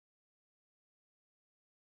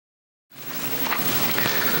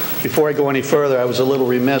Before I go any further, I was a little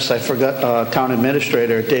remiss. I forgot Town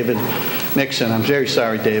Administrator David Nixon. I'm very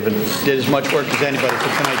sorry, David. Did as much work as anybody for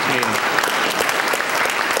tonight's meeting.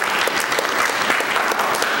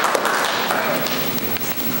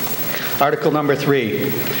 Article number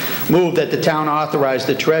 3. Move that the town authorize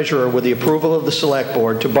the treasurer with the approval of the select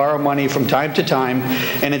board to borrow money from time to time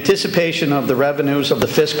in anticipation of the revenues of the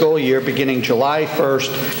fiscal year beginning July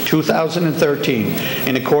 1st, 2013,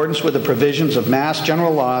 in accordance with the provisions of Mass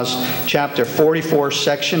General Laws, Chapter 44,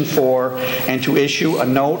 Section 4, and to issue a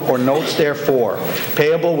note or notes therefor,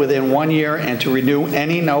 payable within 1 year, and to renew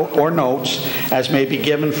any note or notes as may be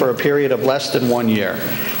given for a period of less than 1 year,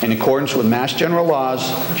 in accordance with Mass General Laws,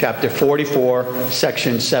 Chapter 44,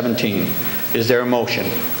 Section 17. Is there a motion?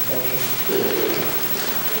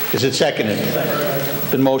 Is it seconded?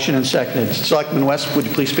 Been motioned and seconded. Selectman West, would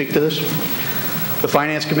you please speak to this? The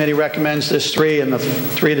Finance Committee recommends this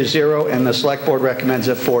 3-0, and the Select Board recommends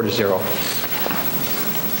it 4-0.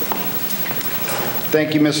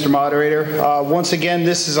 Thank you, Mr. Moderator. Once again,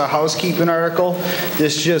 this is a housekeeping article.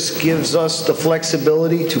 This just gives us the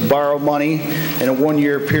flexibility to borrow money in a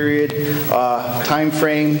 1-year period time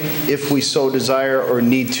frame if we so desire or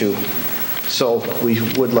need to. So we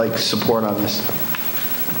would like support on this.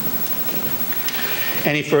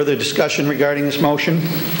 Any further discussion regarding this motion?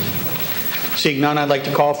 Seeing none, I'd like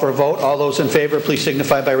to call for a vote. All those in favor, please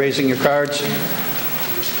signify by raising your cards.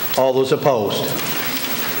 All those opposed.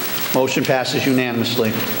 Motion passes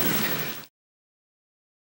unanimously.